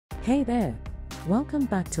Hey there! Welcome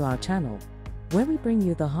back to our channel, where we bring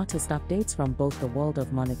you the hottest updates from both the world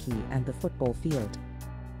of monarchy and the football field.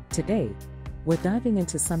 Today, we're diving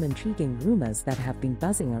into some intriguing rumors that have been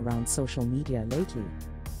buzzing around social media lately.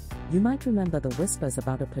 You might remember the whispers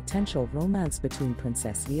about a potential romance between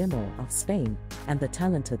Princess Leonor of Spain and the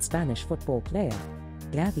talented Spanish football player,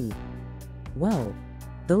 Gavi. Well,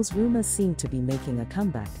 those rumors seem to be making a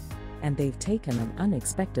comeback, and they've taken an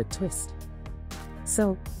unexpected twist.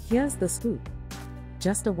 So, here's the scoop.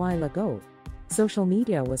 Just a while ago, social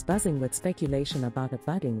media was buzzing with speculation about a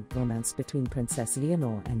budding romance between Princess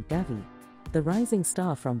Leonor and Gavi, the rising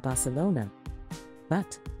star from Barcelona.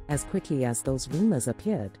 But, as quickly as those rumors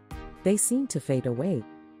appeared, they seemed to fade away.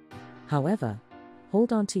 However,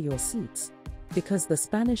 hold on to your seats, because the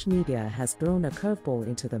Spanish media has thrown a curveball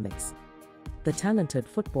into the mix. The talented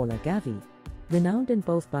footballer Gavi, renowned in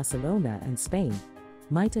both Barcelona and Spain,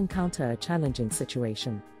 might encounter a challenging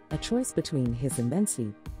situation, a choice between his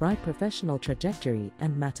immensely bright professional trajectory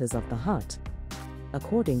and matters of the heart.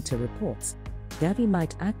 According to reports, Gavi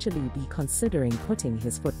might actually be considering putting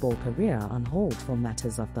his football career on hold for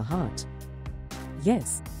matters of the heart.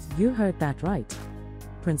 Yes, you heard that right.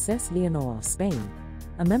 Princess Leonor of Spain,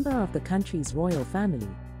 a member of the country's royal family,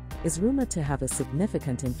 is rumored to have a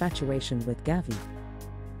significant infatuation with Gavi.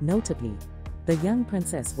 Notably, the young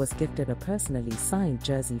princess was gifted a personally signed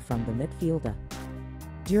jersey from the midfielder.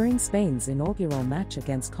 During Spain's inaugural match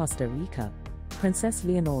against Costa Rica, Princess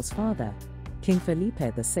Leonor's father, King Felipe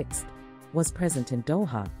VI, was present in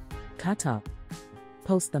Doha, Qatar.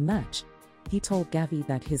 Post the match, he told Gavi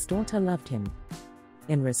that his daughter loved him.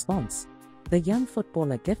 In response, the young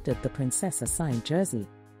footballer gifted the princess a signed jersey.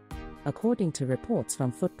 According to reports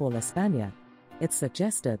from Football España, it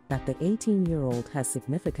suggested that the 18-year-old has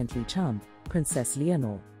significantly charmed Princess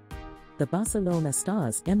Leonor. The Barcelona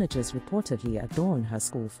star's images reportedly adorn her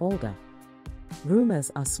school folder.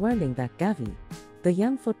 Rumors are swirling that Gavi, the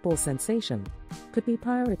young football sensation, could be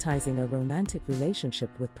prioritizing a romantic relationship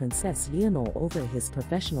with Princess Leonor over his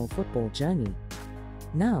professional football journey.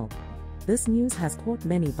 Now, this news has caught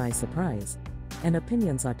many by surprise, and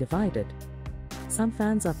opinions are divided. Some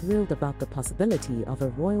fans are thrilled about the possibility of a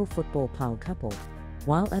royal football power couple,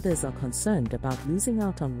 while others are concerned about losing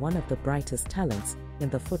out on one of the brightest talents in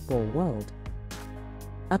the football world.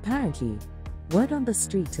 Apparently, word on the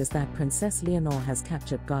street is that Princess Leonor has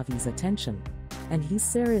captured Gavi's attention, and he's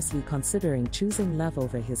seriously considering choosing love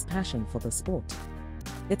over his passion for the sport.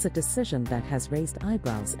 It's a decision that has raised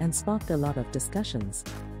eyebrows and sparked a lot of discussions.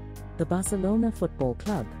 The Barcelona Football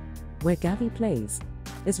Club, where Gavi plays,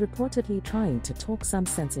 is reportedly trying to talk some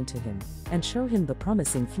sense into him and show him the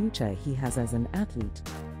promising future he has as an athlete.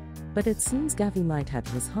 But it seems Gavi might have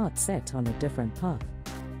his heart set on a different path.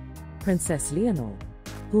 Princess Leonor,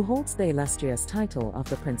 who holds the illustrious title of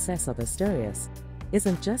the Princess of Asturias,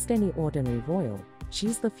 isn't just any ordinary royal,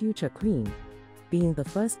 she's the future queen. Being the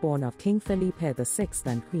firstborn of King Felipe VI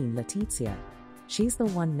and Queen Letizia, she's the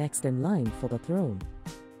one next in line for the throne.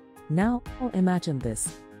 Now, imagine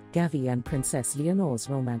this. Gavi and Princess Leonor's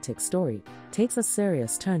romantic story takes a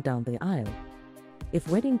serious turn down the aisle. If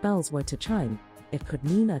wedding bells were to chime, it could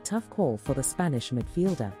mean a tough call for the Spanish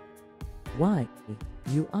midfielder. Why,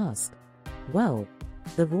 you ask? Well,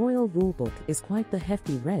 the royal rulebook is quite the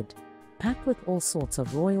hefty read, packed with all sorts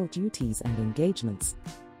of royal duties and engagements.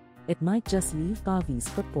 It might just leave Gavi's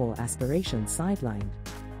football aspirations sidelined.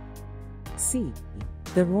 See,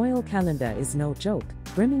 the royal calendar is no joke,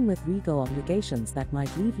 brimming with regal obligations that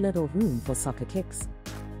might leave little room for soccer kicks.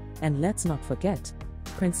 And let's not forget,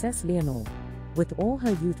 Princess Leonor, with all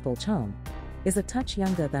her youthful charm, is a touch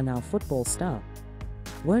younger than our football star.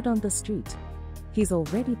 Word on the street, he's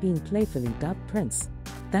already being playfully dubbed Prince,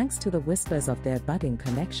 thanks to the whispers of their budding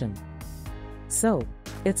connection. So,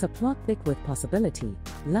 it's a plot thick with possibility,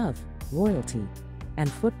 love, royalty,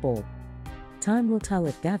 and football. Time will tell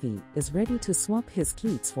if Gavi is ready to swap his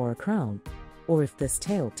cleats for a crown, or if this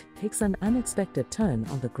tale takes an unexpected turn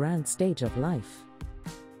on the grand stage of life.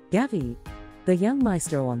 Gavi, the young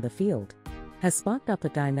maestro on the field, has sparked up a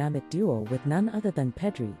dynamic duo with none other than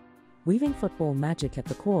Pedri, weaving football magic at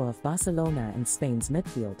the core of Barcelona and Spain's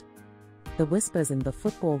midfield. The whispers in the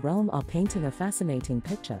football realm are painting a fascinating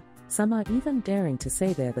picture. Some are even daring to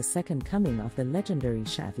say they're the second coming of the legendary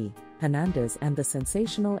Xavi Hernandez and the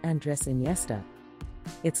sensational Andres Iniesta.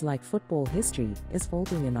 It's like football history is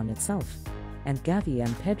folding in on itself, and Gavi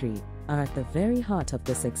and Pedri are at the very heart of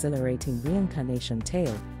this exhilarating reincarnation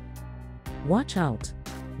tale. Watch out,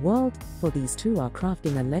 world, for these two are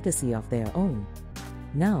crafting a legacy of their own.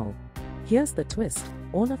 Now, here's the twist.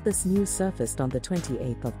 All of this news surfaced on the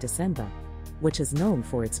 28th of December, which is known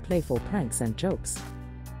for its playful pranks and jokes.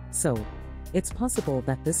 So, it's possible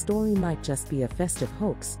that this story might just be a festive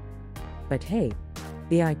hoax. But hey,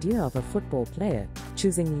 the idea of a football player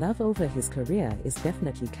choosing love over his career is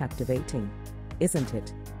definitely captivating, isn't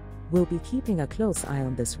it? We'll be keeping a close eye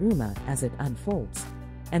on this rumor as it unfolds,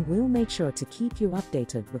 and we'll make sure to keep you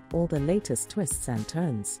updated with all the latest twists and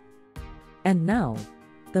turns. And now,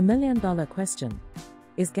 the million-dollar question.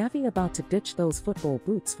 Is Gavi about to ditch those football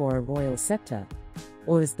boots for a royal scepter?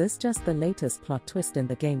 Or is this just the latest plot twist in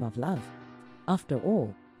the game of love? After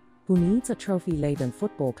all, who needs a trophy-laden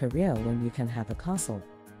football career when you can have a castle,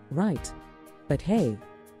 right? But hey,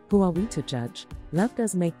 who are we to judge? Love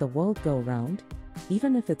does make the world go round,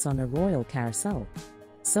 even if it's on a royal carousel.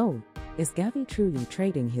 So, is Gavi truly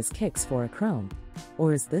trading his kicks for a crown?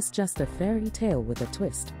 Or is this just a fairy tale with a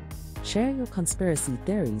twist? Share your conspiracy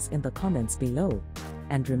theories in the comments below.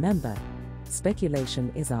 And remember,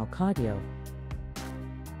 speculation is our cardio.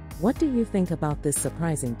 What do you think about this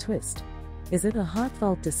surprising twist? Is it a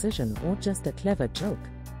heartfelt decision or just a clever joke?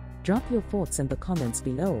 Drop your thoughts in the comments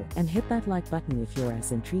below and hit that like button if you're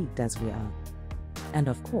as intrigued as we are. And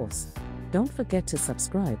of course, don't forget to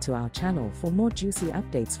subscribe to our channel for more juicy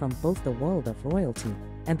updates from both the world of royalty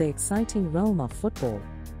and the exciting realm of football.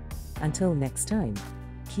 Until next time,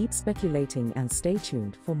 keep speculating and stay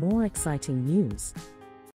tuned for more exciting news.